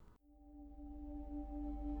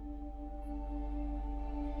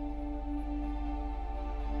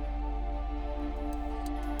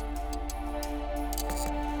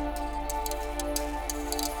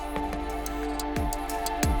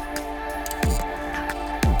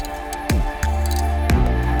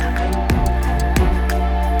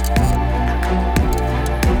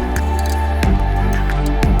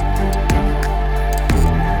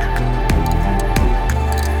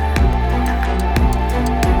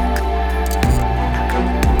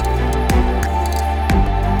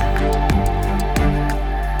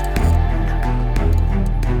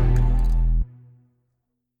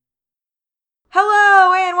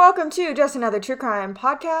to Just Another True Crime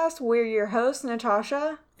Podcast. We're your hosts,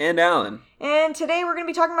 Natasha. And Alan. And today we're going to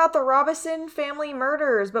be talking about the Robison family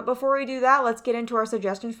murders. But before we do that, let's get into our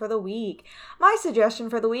suggestions for the week. My suggestion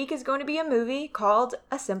for the week is going to be a movie called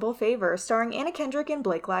A Simple Favor, starring Anna Kendrick and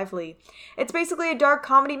Blake Lively. It's basically a dark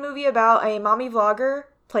comedy movie about a mommy vlogger,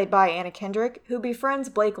 played by Anna Kendrick, who befriends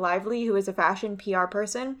Blake Lively, who is a fashion PR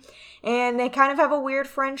person. And they kind of have a weird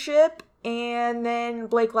friendship. And then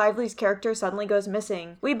Blake Lively's character suddenly goes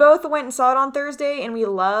missing. We both went and saw it on Thursday, and we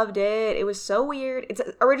loved it. It was so weird. It's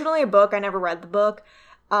originally a book. I never read the book.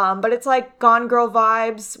 But it's like Gone Girl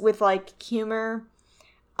vibes with like humor.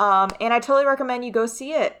 And I totally recommend you go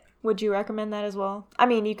see it. Would you recommend that as well? I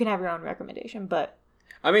mean, you can have your own recommendation, but...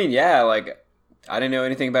 I mean, yeah, like, I didn't know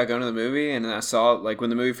anything about going to the movie, and then I saw, like,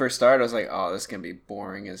 when the movie first started, I was like, oh, this is going to be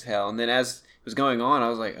boring as hell. And then as it was going on, I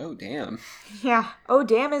was like, oh, damn. Yeah, oh,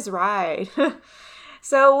 damn is right.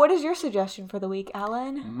 So, what is your suggestion for the week,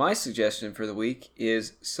 Alan? My suggestion for the week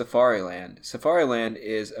is Safariland. Safariland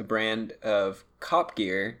is a brand of cop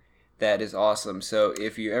gear that is awesome. So,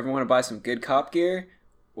 if you ever want to buy some good cop gear,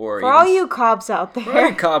 or for all you cops out there. For all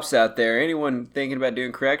you cops out there, anyone thinking about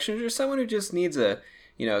doing corrections, or someone who just needs a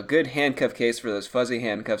good handcuff case for those fuzzy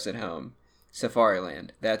handcuffs at home,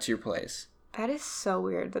 Safariland, that's your place. That is so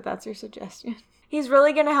weird that that's your suggestion. He's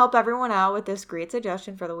really going to help everyone out with this great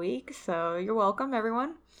suggestion for the week, so you're welcome,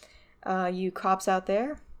 everyone. You cops out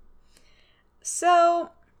there. So,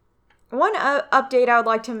 one update I would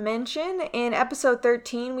like to mention, in episode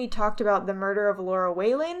 13, we talked about the murder of Laura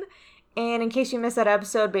Whalen, and in case you missed that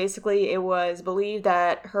episode, basically it was believed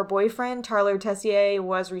that her boyfriend, Tyler Tessier,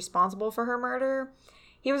 was responsible for her murder.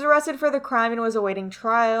 He was arrested for the crime and was awaiting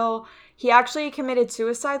trial. He actually committed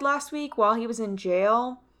suicide last week while he was in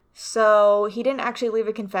jail. So he didn't actually leave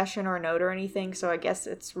a confession or a note or anything. So I guess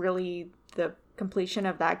it's really the completion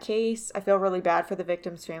of that case. I feel really bad for the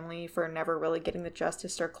victim's family for never really getting the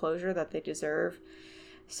justice or closure that they deserve.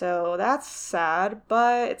 So that's sad,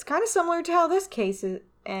 but it's kind of similar to how this case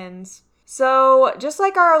ends. So just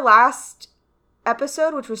like our last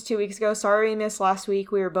episode, which was 2 weeks ago. Sorry we missed last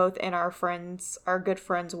week. We were both in our good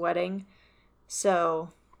friend's wedding.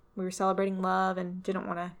 So we were celebrating love and didn't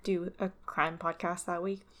want to do a crime podcast that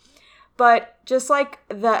week. But just like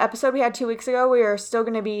the episode we had 2 weeks ago, we are still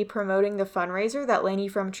going to be promoting the fundraiser that Lainey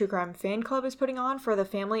from True Crime Fan Club is putting on for the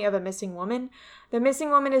family of a missing woman. The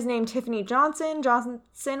missing woman is named Tiffany Johnson.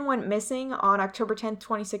 Johnson went missing on October 10th,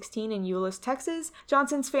 2016 in Euless, Texas.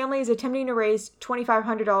 Johnson's family is attempting to raise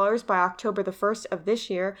 $2,500 by October the 1st of this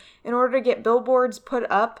year in order to get billboards put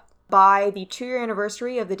up by the 2-year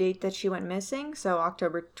anniversary of the date that she went missing, so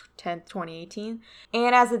October 10th, 2018.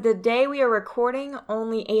 And as of the day we are recording,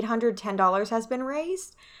 only $810 has been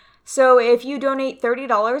raised. So if you donate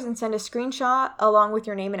 $30 and send a screenshot along with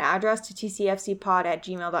your name and address to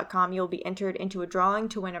tcfcpod@gmail.com, you'll be entered into a drawing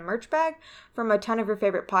to win a merch bag from a ton of your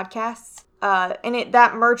favorite podcasts.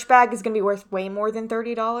 That merch bag is going to be worth way more than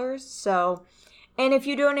 $30, so... And if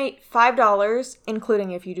you donate $5,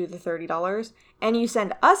 including if you do the $30, and you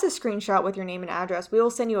send us a screenshot with your name and address, we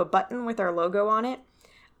will send you a button with our logo on it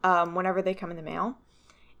whenever they come in the mail.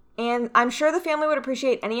 And I'm sure the family would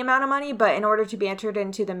appreciate any amount of money, but in order to be entered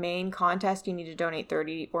into the main contest, you need to donate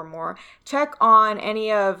 $30 or more. Check on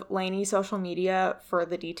any of Lainey's social media for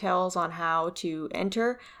the details on how to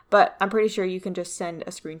enter, but I'm pretty sure you can just send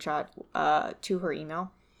a screenshot to her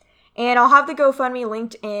email. And I'll have the GoFundMe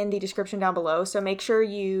linked in the description down below, so make sure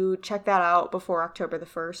you check that out before October the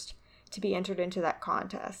 1st to be entered into that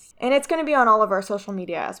contest. And it's going to be on all of our social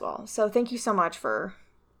media as well, so thank you so much for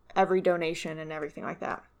every donation and everything like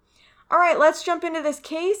that. All right, let's jump into this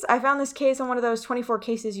case. I found this case on one of those 24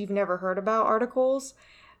 cases you've never heard about articles.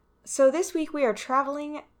 So this week we are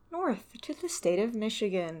traveling north to the state of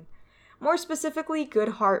Michigan. More specifically, Good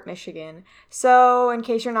Heart, Michigan. So, in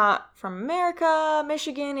case you're not from America,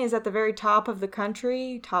 Michigan is at the very top of the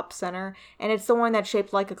country, top center, and it's the one that's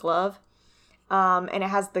shaped like a glove. And it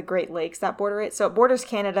has the Great Lakes that border it. So, it borders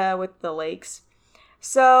Canada with the lakes.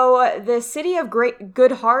 So, the city of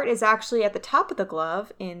Good Heart is actually at the top of the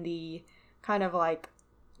glove in the kind of like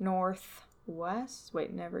northwest.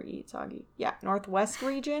 Wait, never eat soggy. Yeah, northwest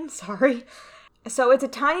region. Sorry. So, it's a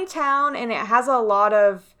tiny town, and it has a lot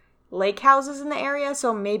of lake houses in the area,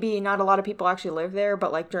 so maybe not a lot of people actually live there,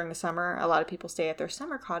 but like during the summer, a lot of people stay at their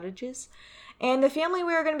summer cottages. And the family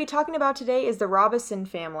we are going to be talking about today is the Robison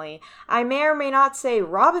family. I may or may not say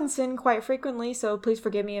Robinson quite frequently, so please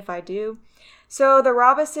forgive me if I do. So the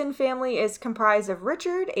Robison family is comprised of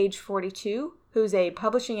Richard, age 42, who's a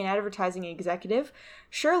publishing and advertising executive,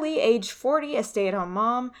 Shirley, age 40, a stay-at-home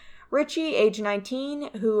mom, Richie, age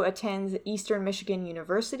 19, who attends Eastern Michigan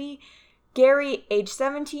University, Gary, age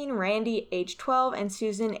 17, Randy, age 12, and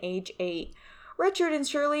Susan, age 8. Richard and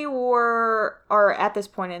Shirley are, at this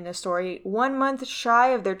point in the story, 1 month shy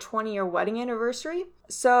of their 20-year wedding anniversary.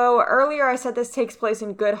 So earlier I said this takes place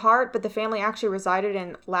in Good Heart, but the family actually resided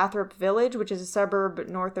in Lathrop Village, which is a suburb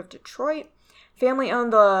north of Detroit. Family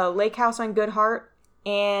owned the lake house on Good Heart,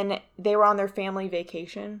 and they were on their family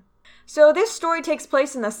vacation. So this story takes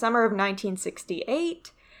place in the summer of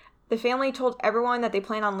 1968. The family told everyone that they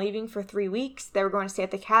planned on leaving for 3 weeks. They were going to stay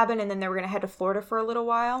at the cabin, and then they were going to head to Florida for a little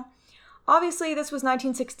while. Obviously, this was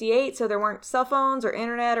 1968, so there weren't cell phones or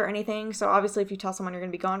internet or anything. So obviously, if you tell someone you're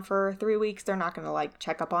going to be gone for 3 weeks, they're not going to,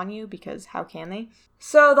 check up on you, because how can they?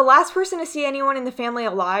 So the last person to see anyone in the family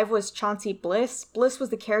alive was Chauncey Bliss. Bliss was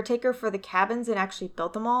the caretaker for the cabins and actually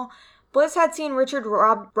built them all. Bliss had seen Richard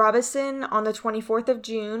Robison on the 24th of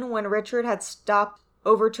June when Richard had stopped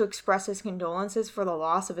over to express his condolences for the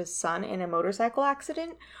loss of his son in a motorcycle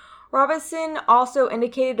accident. Robison also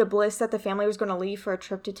indicated to Bliss that the family was going to leave for a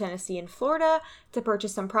trip to Tennessee and Florida to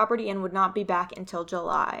purchase some property and would not be back until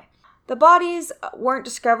July. The bodies weren't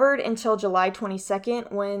discovered until July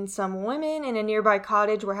 22nd when some women in a nearby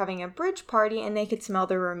cottage were having a bridge party and they could smell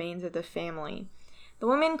the remains of the family. The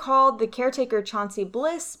women called the caretaker Chauncey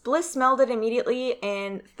Bliss. Bliss smelled it immediately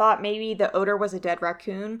and thought maybe the odor was a dead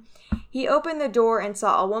raccoon. He opened the door and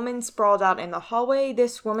saw a woman sprawled out in the hallway.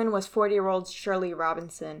 This woman was 40-year-old Shirley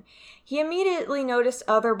Robinson. He immediately noticed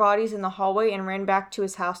other bodies in the hallway and ran back to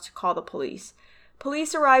his house to call the police.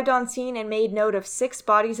 Police arrived on scene and made note of 6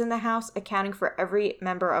 bodies in the house, accounting for every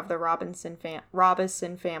member of the Robison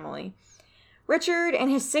family. Richard and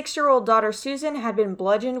his 6-year-old daughter Susan had been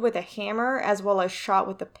bludgeoned with a hammer as well as shot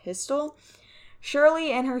with a pistol.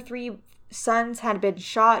 Shirley and her 3 sons had been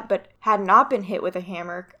shot but had not been hit with a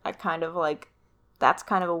hammer. That's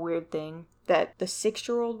kind of a weird thing that the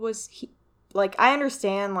 6-year-old was, I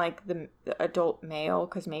understand the adult male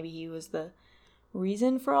because maybe he was the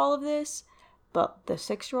reason for all of this, but the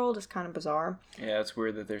 6-year-old is kind of bizarre. Yeah, it's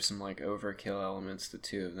weird that there's some overkill elements to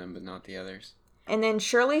 2 of them but not the others. And then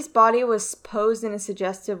Shirley's body was posed in a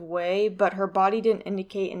suggestive way, but her body didn't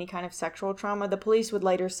indicate any kind of sexual trauma. The police would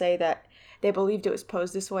later say that they believed it was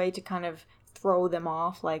posed this way to kind of throw them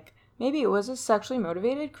off, maybe it was a sexually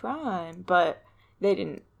motivated crime, but they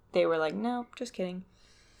didn't. They were like, no, just kidding.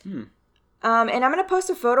 And I'm going to post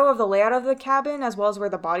a photo of the layout of the cabin as well as where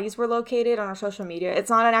the bodies were located on our social media. It's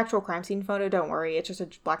not an actual crime scene photo, don't worry. It's just a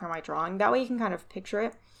black and white drawing. That way you can kind of picture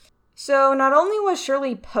it. So not only was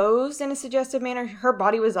Shirley posed in a suggestive manner, her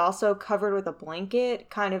body was also covered with a blanket,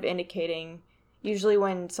 kind of indicating, usually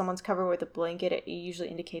when someone's covered with a blanket, it usually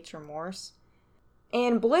indicates remorse.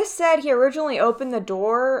 And Bliss said he originally opened the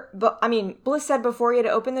door, Bliss said before he had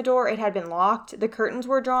opened the door, it had been locked. The curtains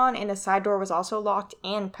were drawn, and the side door was also locked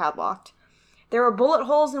and padlocked. There were bullet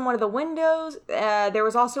holes in one of the windows. There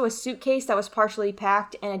was also a suitcase that was partially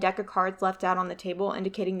packed and a deck of cards left out on the table,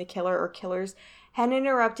 indicating the killer or killers had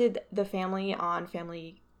interrupted the family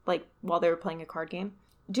while they were playing a card game.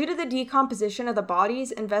 Due to the decomposition of the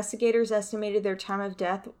bodies, investigators estimated their time of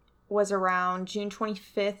death was around June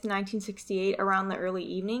 25th, 1968, around the early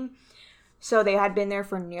evening. So they had been there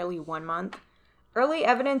for nearly 1 month. Early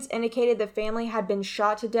evidence indicated the family had been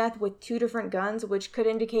shot to death with 2 different guns, which could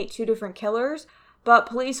indicate 2 different killers, but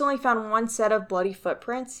police only found 1 set of bloody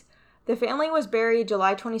footprints. The family was buried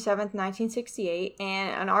July 27th, 1968, and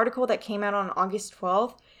an article that came out on August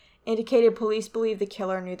 12th indicated police believed the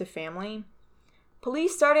killer knew the family.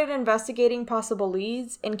 Police started investigating possible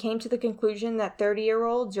leads and came to the conclusion that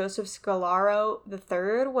 30-year-old Joseph Scalaro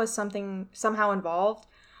III was somehow involved.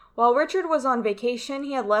 While Richard was on vacation,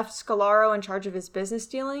 he had left Scalaro in charge of his business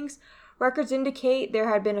dealings. Records indicate there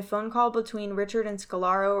had been a phone call between Richard and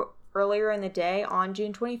Scalaro earlier in the day on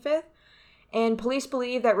June 25th. And police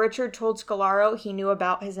believe that Richard told Scalaro he knew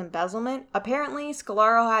about his embezzlement. Apparently,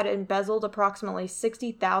 Scalaro had embezzled approximately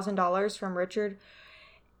 $60,000 from Richard,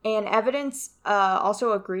 and evidence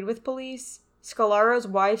also agreed with police. Scalaro's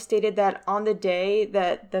wife stated that on the day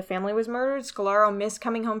that the family was murdered, Scalaro missed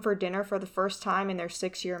coming home for dinner for the first time in their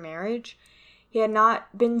 6-year marriage. He had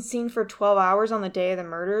not been seen for 12 hours on the day of the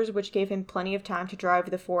murders, which gave him plenty of time to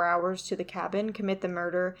drive the 4 hours to the cabin, commit the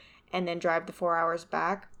murder, and then drive the 4 hours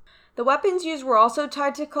back. The weapons used were also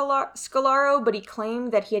tied to Scalaro, but he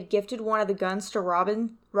claimed that he had gifted one of the guns to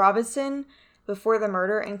Robison before the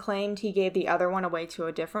murder and claimed he gave the other one away to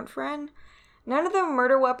a different friend. None of the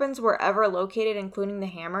murder weapons were ever located, including the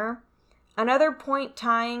hammer. Another point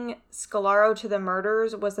tying Scalaro to the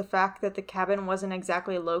murders was the fact that the cabin wasn't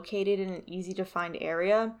exactly located in an easy-to-find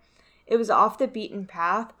area. It was off the beaten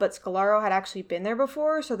path, but Scalaro had actually been there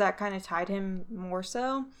before, so that kind of tied him more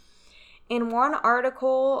so. In one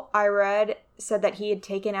article I read said that he had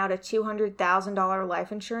taken out a $200,000 life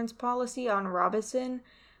insurance policy on Robison,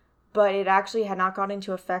 but it actually had not gone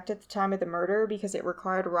into effect at the time of the murder because it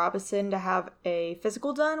required Robison to have a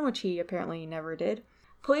physical done, which he apparently never did.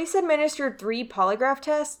 Police administered 3 polygraph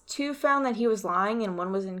tests. 2 found that he was lying and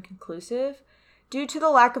 1 was inconclusive. Due to the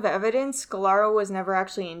lack of evidence, Scalaro was never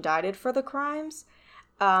actually indicted for the crimes.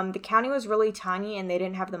 The county was really tiny and they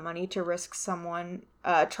didn't have the money to risk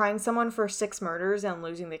trying someone for 6 murders and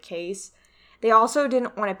losing the case. They also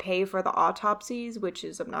didn't want to pay for the autopsies, which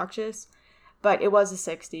is obnoxious. But it was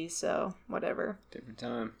the 60s, so whatever. Different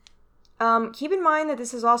time. Keep in mind that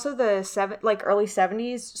this is also the early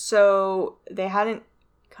 70s, so they hadn't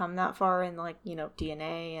come that far in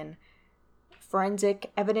DNA and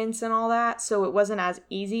forensic evidence and all that. So it wasn't as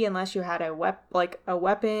easy unless you had a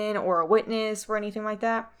weapon or a witness or anything like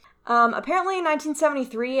that. Apparently in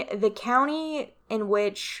 1973, the county in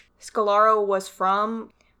which Scalaro was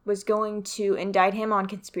from was going to indict him on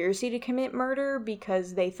conspiracy to commit murder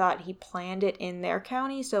because they thought he planned it in their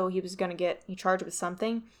county, so he was going to get charged with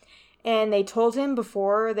something. And they told him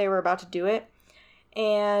before they were about to do it.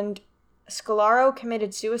 And Scalaro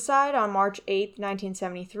committed suicide on March 8th,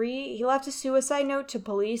 1973. He left a suicide note to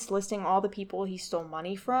police listing all the people he stole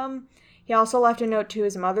money from. He also left a note to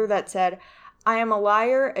his mother that said, "I am a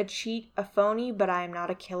liar, a cheat, a phony, but I am not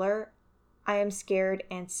a killer. I am scared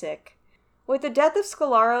and sick." With the death of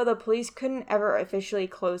Scalaro, the police couldn't ever officially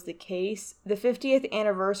close the case. The 50th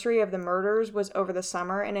anniversary of the murders was over the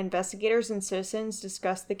summer, and investigators and citizens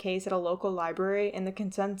discussed the case at a local library, and the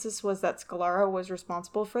consensus was that Scalaro was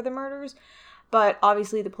responsible for the murders. But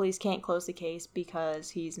obviously the police can't close the case because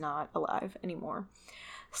he's not alive anymore.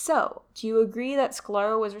 So, do you agree that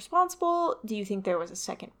Scalaro was responsible? Do you think there was a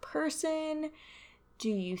second person? Do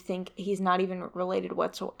you think he's not even related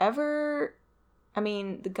whatsoever? I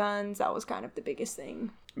mean, the guns, that was kind of the biggest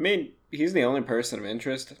thing. I mean, he's the only person of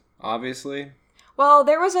interest, obviously. Well,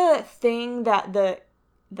 there was a thing that the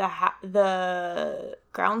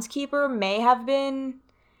groundskeeper may have been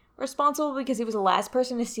responsible because he was the last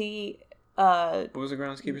person to see... what was the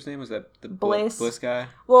groundskeeper's name? Was that the Bliss guy?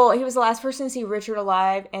 Well, he was the last person to see Richard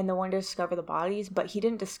alive and the one to discover the bodies, but he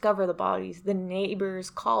didn't discover the bodies. The neighbors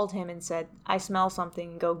called him and said, "I smell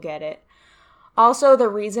something, go get it." Also, the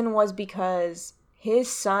reason was because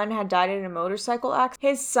his son had died in a motorcycle accident.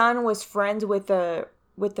 His son was friends with the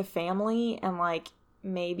family, and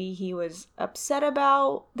maybe he was upset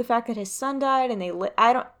about the fact that his son died, and it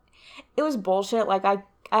was bullshit. I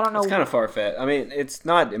don't know. It's kind of far-fetched. I mean, it's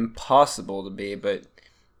not impossible to be, but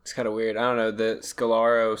it's kind of weird. I don't know. The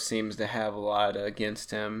Scalaro seems to have a lot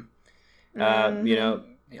against him.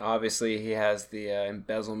 Obviously he has the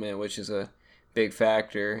embezzlement, which is a big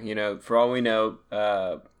factor. For all we know,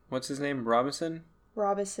 what's his name? Robison?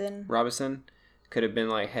 Robison could have been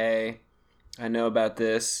like, "Hey, I know about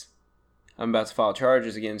this. I'm about to file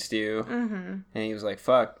charges against you." Mm-hmm. And he was like,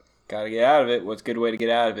 "Fuck, gotta get out of it. What's a good way to get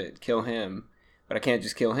out of it? Kill him. But I can't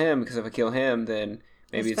just kill him because if I kill him, then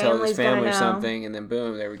maybe you tell his family or something, and then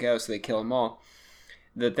boom, there we go." So they kill them all.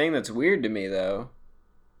 The thing that's weird to me, though,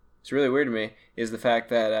 it's really weird to me, is the fact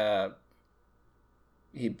that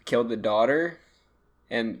he killed the daughter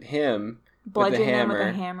and him with the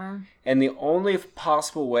hammer. And the only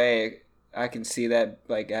possible way I can see that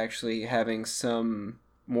actually having some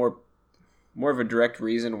more of a direct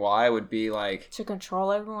reason why would be to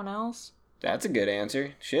control everyone else. That's a good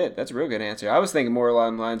answer. Shit, that's a real good answer. I was thinking more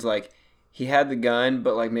along the lines he had the gun,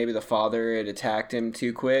 but maybe the father had attacked him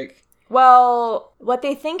too quick. Well, what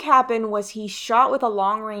they think happened was he shot with a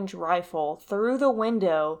long-range rifle through the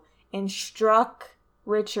window and struck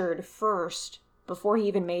Richard first before he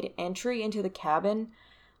even made entry into the cabin.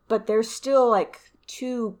 But there's still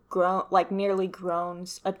 2 grown, nearly grown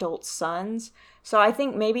adult sons. So I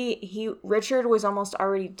think maybe Richard was almost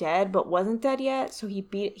already dead, but wasn't dead yet. So he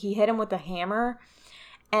hit him with a hammer,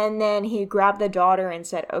 and then he grabbed the daughter and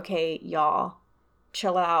said, "Okay, y'all,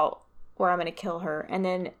 chill out, or I'm gonna kill her." And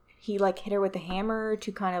then he hit her with the hammer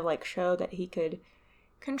to kind of show that he could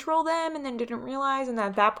control them, and then didn't realize. And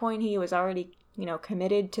at that point, he was already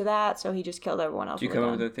committed to that. So he just killed everyone else. Did you come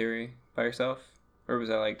up with a theory by yourself, or was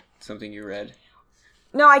that something you read?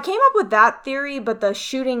 No, I came up with that theory, but the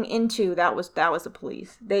shooting into that was the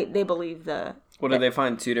police. They believe the... Well, did they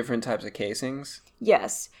find 2 different types of casings?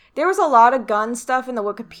 Yes. There was a lot of gun stuff in the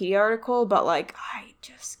Wikipedia article, but I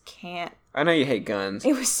just can't. I know you hate guns.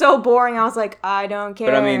 It was so boring. I was like, I don't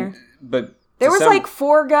care. But I mean, but There was like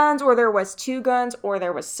 4 guns, or there was 2 guns, or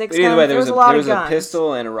there was 6 guns. Either way, there was a lot of guns. There was a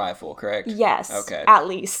pistol and a rifle, correct? Yes. Okay. At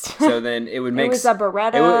least. So then it would make... It was a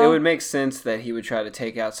Beretta. It would make sense that he would try to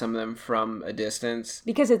take out some of them from a distance.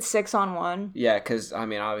 Because it's 6-on-1. Yeah, because, I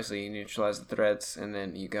mean, obviously you neutralize the threats, and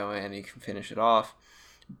then you go in and you can finish it off.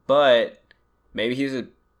 But maybe he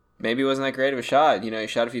wasn't that great of a shot. You know, he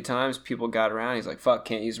shot a few times, people got around, he's like, fuck,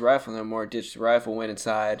 can't use the rifle no more, ditched the rifle, went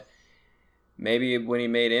inside. Maybe when he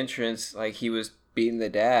made entrance, like, he was beating the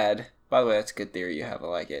dad. By the way, that's a good theory you have. I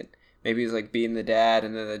like it. Maybe he was, like, beating the dad,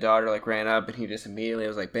 and then the daughter, like, ran up, and he just immediately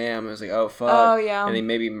was like, bam. It was like, oh, fuck. Oh, yeah. And then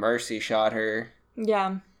maybe Mercy shot her.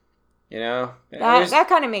 Yeah. You know? That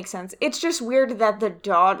kind of makes sense. It's just weird that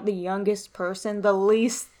the youngest person, the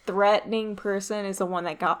least threatening person, is the one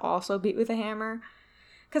that got also beat with a hammer.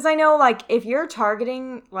 Because I know, like, if you're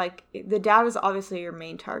targeting, like, the dad was obviously your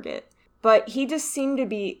main target. But he just seemed to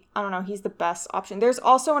be, I don't know, he's the best option. There's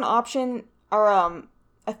also an option, or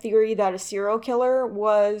a theory that a serial killer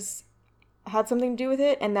had something to do with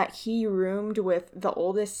it, and that he roomed with the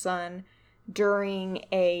oldest son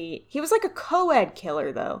he was like a co-ed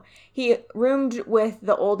killer, though. He roomed with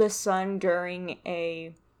the oldest son during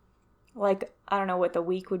like, I don't know what the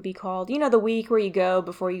week would be called. You know, the week where you go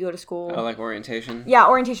before you go to school. Oh, like orientation? Yeah,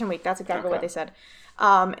 orientation week. That's exactly what they said.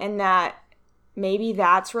 And that maybe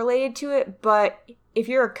that's related to it. But if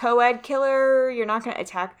you're a co-ed killer, you're not going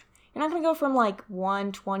to go from like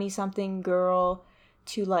one 20-something girl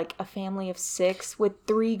to like a family of 6 with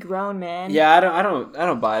 3 grown men. Yeah, I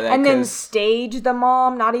don't buy that. And then stage the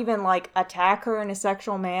mom, not even like attack her in a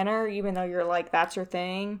sexual manner, even though you're like, that's your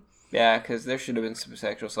thing. Yeah, because there should have been some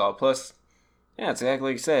sexual assault. Plus, yeah, it's exactly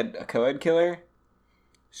like you said. A co-ed killer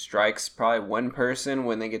strikes probably one person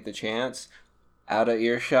when they get the chance, out of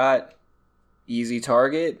earshot, easy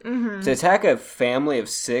target. Mm-hmm. To attack a family of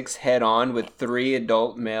 6 head on with 3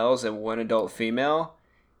 adult males and 1 adult female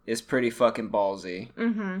is pretty fucking ballsy.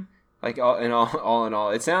 Mm-hmm. Like, all in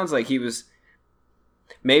all, it sounds like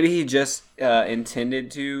maybe he just intended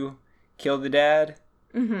to kill the dad.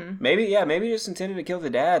 Mm-hmm. Maybe he just intended to kill the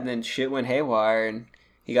dad, and then shit went haywire, and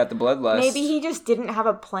he got the bloodlust. Maybe he just didn't have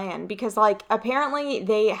a plan, because, like, apparently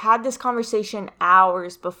they had this conversation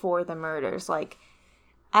hours before the murders. Like,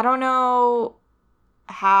 I don't know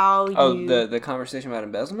how the conversation about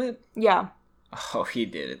embezzlement? Yeah. Oh, he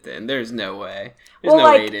did it then. There's no way. There's no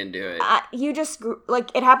way he didn't do it. You just, like,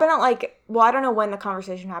 it happened at, like, well, I don't know when the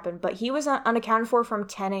conversation happened, but he was unaccounted for from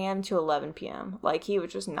 10 a.m. to 11 p.m. Like, he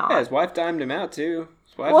was just not. Yeah, his wife dimed him out, too.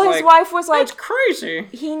 His wife was like... That's crazy.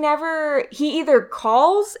 He either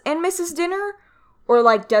calls and misses dinner, or,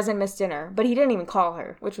 like, doesn't miss dinner. But he didn't even call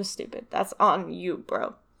her, which was stupid. That's on you,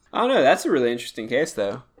 bro. I don't know. That's a really interesting case,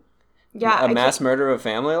 though. Yeah. A mass murder of a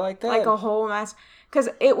family like that? Like a whole mass... Because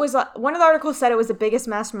it was, one of the articles said it was the biggest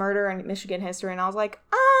mass murder in Michigan history, and I was like,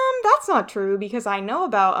 that's not true, because I know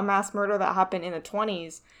about a mass murder that happened in the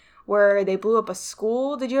 1920s, where they blew up a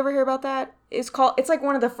school. Did you ever hear about that? It's like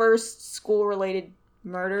one of the first school-related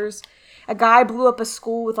murders. A guy blew up a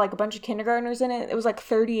school with, like, a bunch of kindergartners in it. It was, like,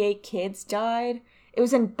 38 kids died. It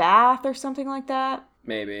was in Bath or something like that.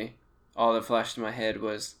 Maybe. All that flashed in my head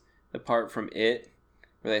was the part from It,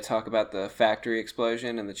 where they talk about the factory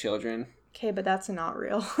explosion and the children. Okay, but that's not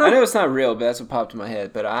real. I know it's not real, but that's what popped in my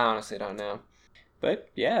head. But I honestly don't know. But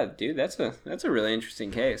yeah, dude, that's a really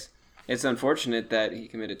interesting case. It's unfortunate that he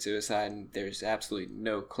committed suicide and there's absolutely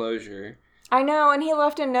no closure. I know, and he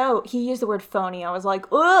left a note. He used the word phony. I was like,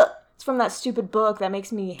 ugh! It's from that stupid book that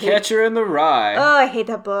makes me hate... Catcher in the Rye. Oh, I hate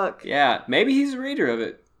that book. Yeah, maybe he's a reader of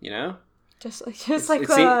it, you know? Just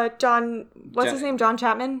like John... What's his name? John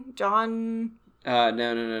Chapman? John...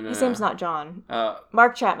 No. His name's not John.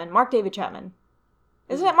 Mark Chapman. Mark David Chapman.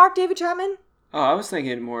 Isn't it Mark David Chapman? Oh, I was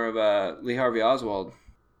thinking more of Lee Harvey Oswald.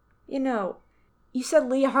 You know, you said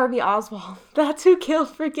Lee Harvey Oswald. That's who killed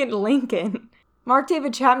freaking Lincoln. Mark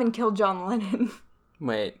David Chapman killed John Lennon.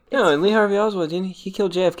 Wait. No, and Lee Harvey Oswald, didn't he kill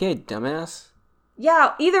JFK, dumbass?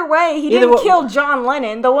 Yeah, either way, he didn't kill John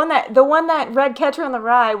Lennon. The one that read Catcher in the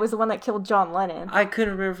Rye was the one that killed John Lennon. I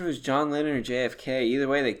couldn't remember if it was John Lennon or JFK. Either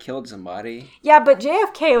way, they killed somebody. Yeah, but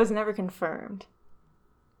JFK was never confirmed.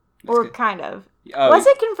 Kind of. Oh, was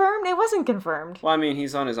it confirmed? It wasn't confirmed. Well, I mean,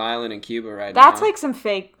 he's on his island in Cuba right now. That's like some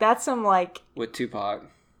fake... That's some, like... With Tupac.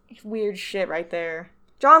 Weird shit right there.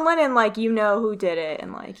 John Lennon, like, you know who did it,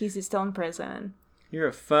 and, like, he's still in prison. You're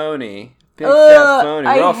a phony. Big fat phony.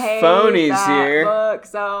 We're all phonies here. Book,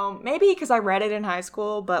 so maybe because I read it in high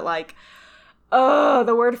school, but like,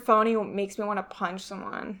 the word phony makes me want to punch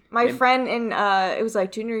someone. My friend it was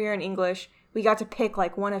like junior year in English, we got to pick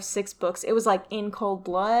like one of 6 books. It was like In Cold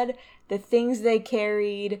Blood, The Things They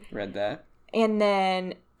Carried. Read that. And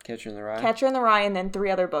then Catcher in the Rye. Catcher in the Rye, and then 3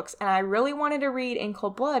 other books. And I really wanted to read In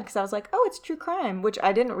Cold Blood because I was like, oh, it's true crime, which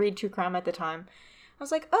I didn't read true crime at the time. I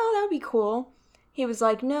was like, oh, that would be cool. He was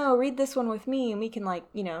like, no, read this one with me and we can, like,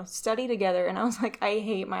 you know, study together. And I was like, I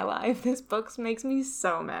hate my life. This book makes me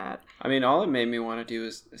so mad. I mean, all it made me want to do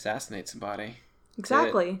is assassinate somebody.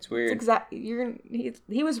 Exactly. It's weird.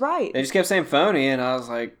 He was right. They just kept saying phony, and I was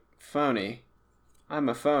like, phony. I'm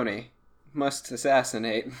a phony. Must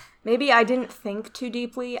assassinate. Maybe I didn't think too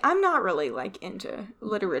deeply. I'm not really, like, into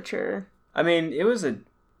literature. I mean, it was a...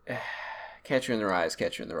 Catcher in the Rye is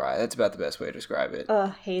Catcher in the Rye. That's about the best way to describe it.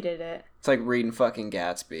 Hated it. It's like reading fucking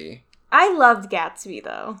Gatsby. I loved Gatsby,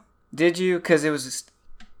 though. Did you? Because it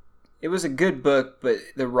was a good book, but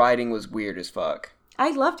the writing was weird as fuck. I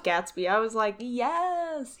loved Gatsby. I was like,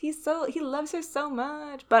 yes, he loves her so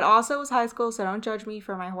much. But also it was high school, so don't judge me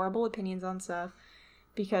for my horrible opinions on stuff.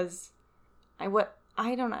 Because I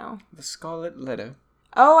don't know. The Scarlet Letter.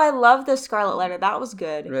 Oh, I love The Scarlet Letter. That was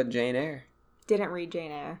good. Read Jane Eyre. Didn't read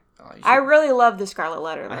Jane Eyre. Oh, I really love The Scarlet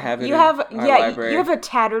Letter, though. I have it library. You have a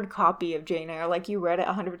tattered copy of Jane Eyre. Like, you read it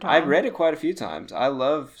 100 times. I've read it quite a few times. I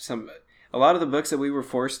love a lot of the books that we were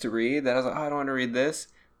forced to read that I was like, oh, I don't want to read this.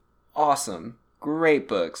 Awesome. Great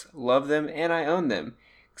books. Love them, and I own them.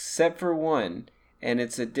 Except for one. And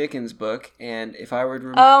it's a Dickens book, and if I were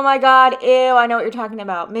to... Oh my god, ew, I know what you're talking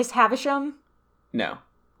about. Miss Havisham? No.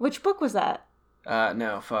 Which book was that?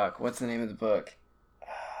 No, fuck. What's the name of the book?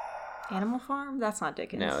 Animal Farm? That's not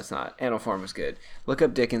Dickens. No, it's not. Animal Farm was good. Look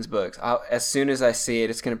up Dickens books. As soon as I see it,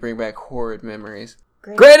 it's going to bring back horrid memories.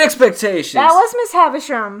 Great Expectations! That was Miss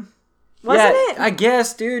Havisham. Wasn't it? I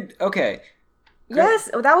guess, dude. Okay. Yes,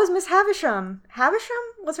 that was Miss Havisham. Havisham?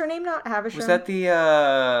 Was her name not Havisham? Was that the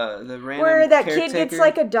random where that caretaker? kid gets,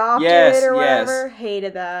 like, adopted or whatever? Yes.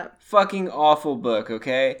 Hated that. Fucking awful book,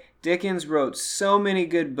 okay? Dickens wrote so many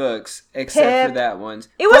good books, except for that one.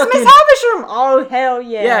 It was Miss Havisham! Oh, hell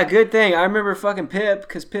yeah. Yeah, good thing. I remember fucking Pip,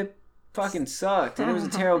 because Pip fucking sucked, and it was a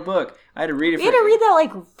terrible book. I had to read it You had to read that,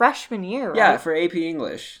 like, freshman year, right? Yeah, for AP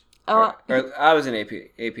English. Oh, or I was in AP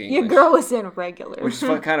English. Your girl was in regular. Which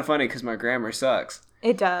is kind of funny, because my grammar sucks.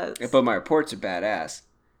 It does. But my reports are badass.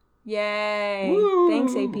 Yay. Woo.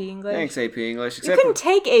 Thanks, AP English. Thanks, AP English. You couldn't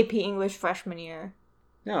take AP English freshman year.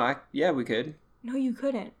 No, we could. No, you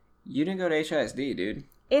couldn't. You didn't go to HISD, dude.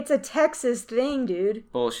 It's a Texas thing, dude.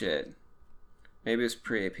 Bullshit. Maybe it was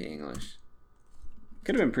pre-AP English.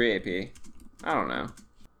 Could have been pre-AP. I don't know.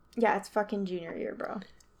 Yeah, it's fucking junior year, bro.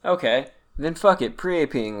 Okay. Then fuck it.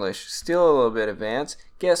 Pre-AP English. Still a little bit advanced.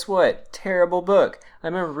 Guess what? Terrible book. I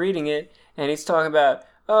remember reading it, and he's talking about,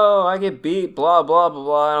 oh, I get beat, blah, blah, blah,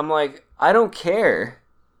 blah. And I'm like, I don't care.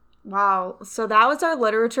 Wow. So that was our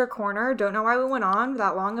literature corner. Don't know why we went on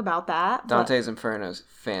that long about that. Dante's Inferno's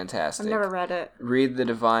fantastic. I've never read it. Read the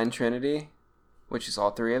Divine Trinity, which is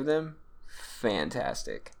all 3 of them.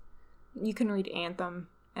 Fantastic. You can read Anthem,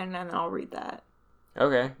 and then I'll read that.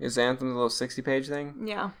 Okay. Is Anthem the little 60-page thing?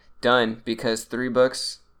 Yeah. Done, because 3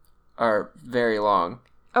 books are very long.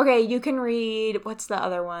 Okay, you can read... What's the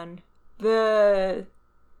other one? What's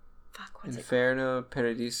Inferno,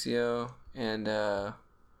 Paradiso, and,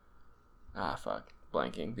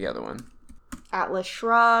 blanking. The other one. Atlas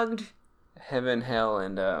Shrugged. Heaven, Hell,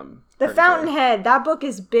 and, The Fountainhead. That book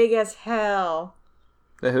is big as hell.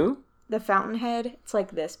 The who? The Fountainhead. It's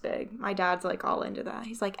like this big. My dad's, like, all into that.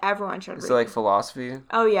 He's like, everyone should read it. Is it like philosophy?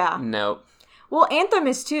 Oh, yeah. Nope. Well, Anthem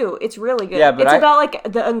is too. It's really good. Yeah, but it's about, like,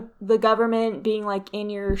 the government being, like, in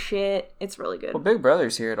your shit. It's really good. Well, Big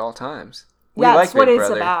Brother's here at all times. That's what it's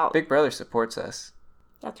about. Big Brother supports us.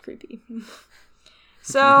 That's creepy.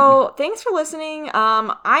 So, thanks for listening.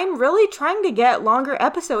 I'm really trying to get longer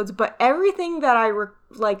episodes, but everything that I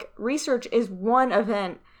research is one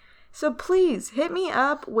event. So please hit me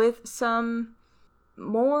up with some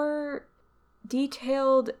more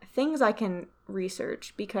detailed things I can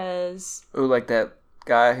research, because... Ooh, like that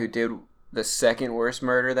guy who did the second worst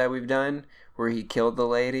murder that we've done, where he killed the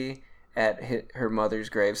lady at her mother's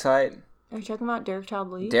gravesite. Are you talking about Derek Todd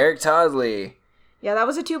Lee? Derek Todd Lee. Yeah, that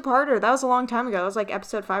was a 2-parter. That was a long time ago. That was like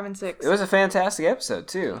episode 5 and 6. It was a fantastic episode,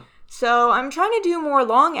 too. So I'm trying to do more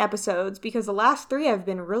long episodes, because the last 3 have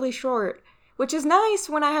been really short, which is nice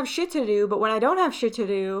when I have shit to do, but when I don't have shit to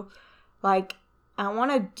do, like, I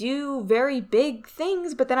want to do very big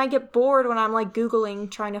things, but then I get bored when I'm, like,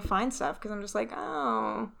 Googling trying to find stuff, because I'm just like,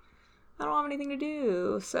 oh, I don't have anything to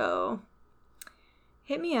do. So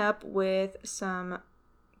hit me up with some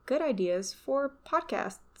good ideas for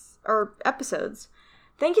podcasts or episodes.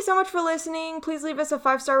 Thank you so much for listening. Please leave us a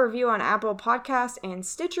 5-star review on Apple Podcasts and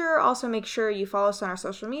Stitcher. Also, make sure you follow us on our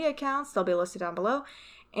social media accounts. They'll be listed down below.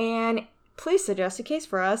 And please suggest a case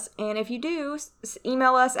for us. And if you do,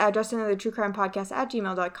 email us at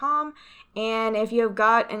justinandthetruecrimepodcast@gmail.com. And if you have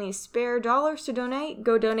got any spare dollars to donate,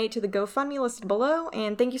 go donate to the GoFundMe listed below.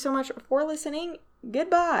 And thank you so much for listening.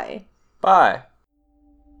 Goodbye. Bye.